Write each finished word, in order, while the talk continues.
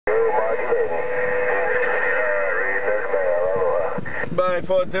Bye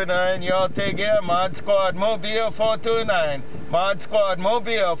 429, y'all take care. ModSquad Mobile 429. ModSquad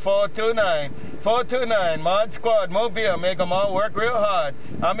Mobile 429. 429, ModSquad Mobile. Make them all work real hard.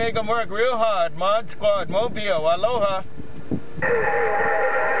 I make them work real hard. ModSquad Mobile. Aloha.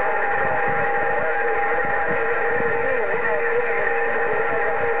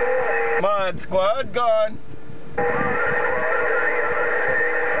 ModSquad gone.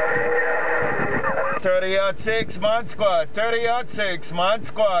 30-06 ModSquad. 30-06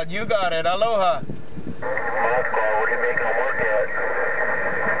 ModSquad. You got it. Aloha. ModSquad, what are you making them work at?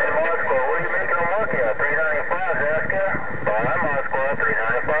 ModSquad, what are you making them work at? 395, ask ya. Bye, ModSquad,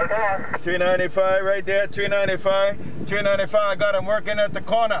 395 gone. 395 right there. 395. 395. I got him working at the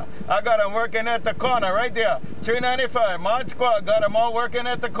corner. I got him working at the corner right there. 395. ModSquad got them all working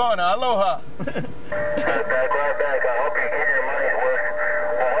at the corner. Aloha. Right back. I hope you're getting your money's worth.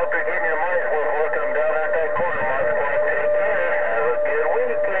 I hope you're getting your money's worth working them down at that corner, ModSquad. Take care. Have a good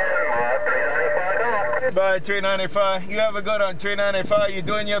weekend, Mod. 395 gone. Bye, 395. You have a good one, 395. You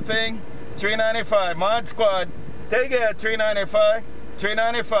doing your thing? 395. ModSquad. Take care, 395.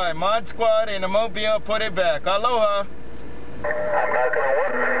 395. ModSquad in the mobile. Put it back. Aloha. I'm not going to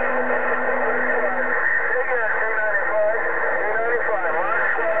work.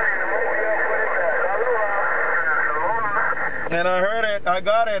 And I heard it. I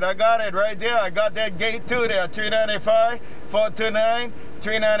got it right there. I got that gate too there. 395, 429,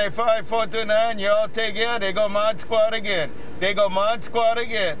 395, 429. Y'all take care. They go ModSquad again. They go ModSquad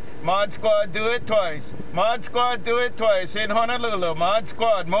again. ModSquad do it twice. ModSquad do it twice in Honolulu.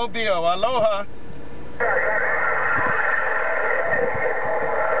 ModSquad Mobile. Aloha.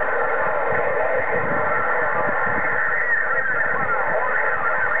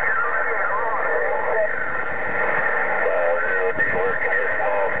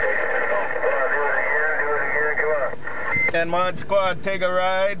 And ModSquad take a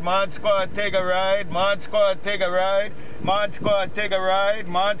ride, ModSquad take a ride, ModSquad take a ride, ModSquad take a ride,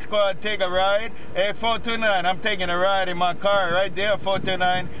 ModSquad take a ride. Hey 429, I'm taking a ride in my car right there,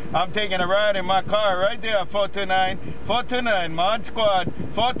 429. I'm taking a ride in my car right there, 429. 429, ModSquad,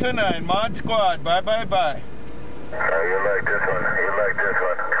 429, ModSquad, bye bye bye. You like this one, you like this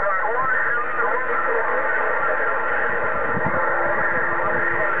one.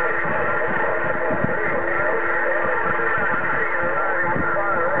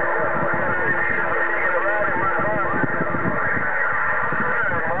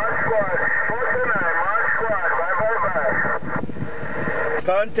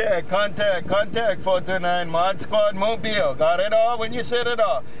 Contact 429 ModSquad Mobile. Got it all when you said it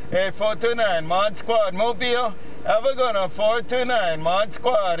all. Hey 429 ModSquad Mobile. Have a good one. 429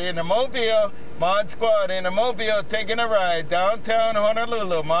 ModSquad in the Mobile. ModSquad in the Mobile taking a ride downtown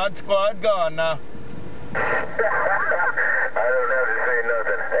Honolulu. ModSquad gone now. I don't have to say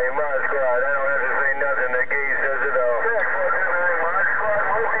nothing. Hey ModSquad, I don't have to say nothing. The gate says it all. 429 ModSquad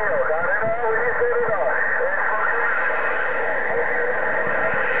Mobile. Got it all when you said it all.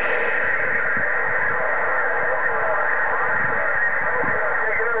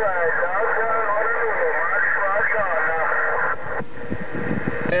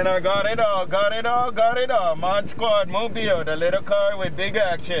 And I got it all. ModSquad Mobile, the little car with big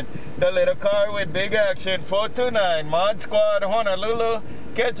action. The little car with big action. 429 ModSquad Honolulu.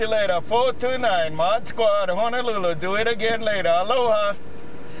 Catch you later. 429 ModSquad Honolulu. Do it again later. Aloha.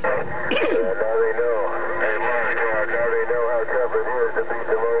 Now they know. Hey ModSquad, now they know how tough it is to beat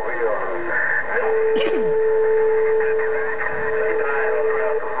the Mobile.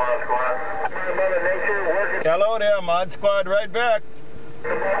 Hello there, ModSquad, right back.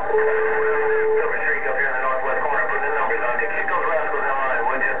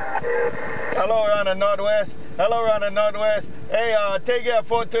 Hello around the northwest. Hello around the northwest. Hey, take care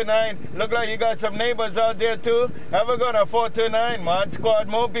 429. Look like you got some neighbors out there too. Have a good one 429. ModSquad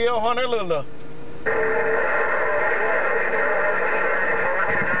Mobile Honolulu.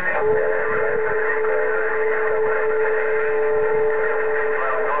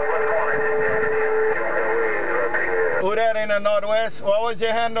 Who that in the northwest? What was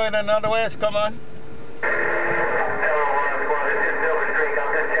your handle in the northwest? Come on.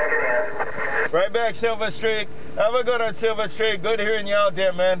 Right back, SilverStreak. Have a good on SilverStreak. Good hearing you out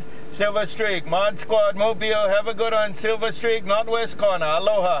there, man. SilverStreak, ModSquad Mobile. Have a good on SilverStreak, northwest corner.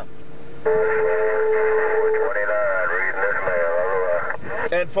 Aloha. 429, reading this mail.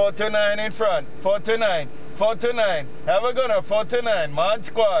 Aloha. And 429 in front. 429. 429. Have a good one. 429.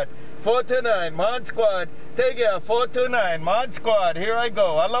 ModSquad. 429. ModSquad. Take care. 429. ModSquad. Here I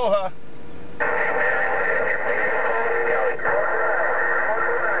go. Aloha.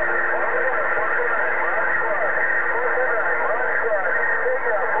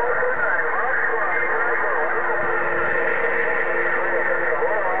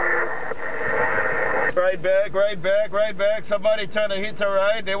 Right back, right back, right back. Somebody trying to hitch a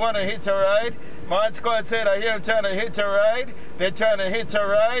ride. They want to hitch a ride. ModSquad said, I hear them trying to hitch a ride. They're trying to hitch a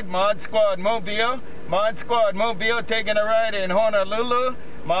ride. ModSquad Mobile. ModSquad Mobile taking a ride in Honolulu.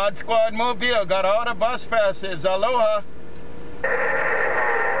 ModSquad Mobile got all the bus passes. Aloha.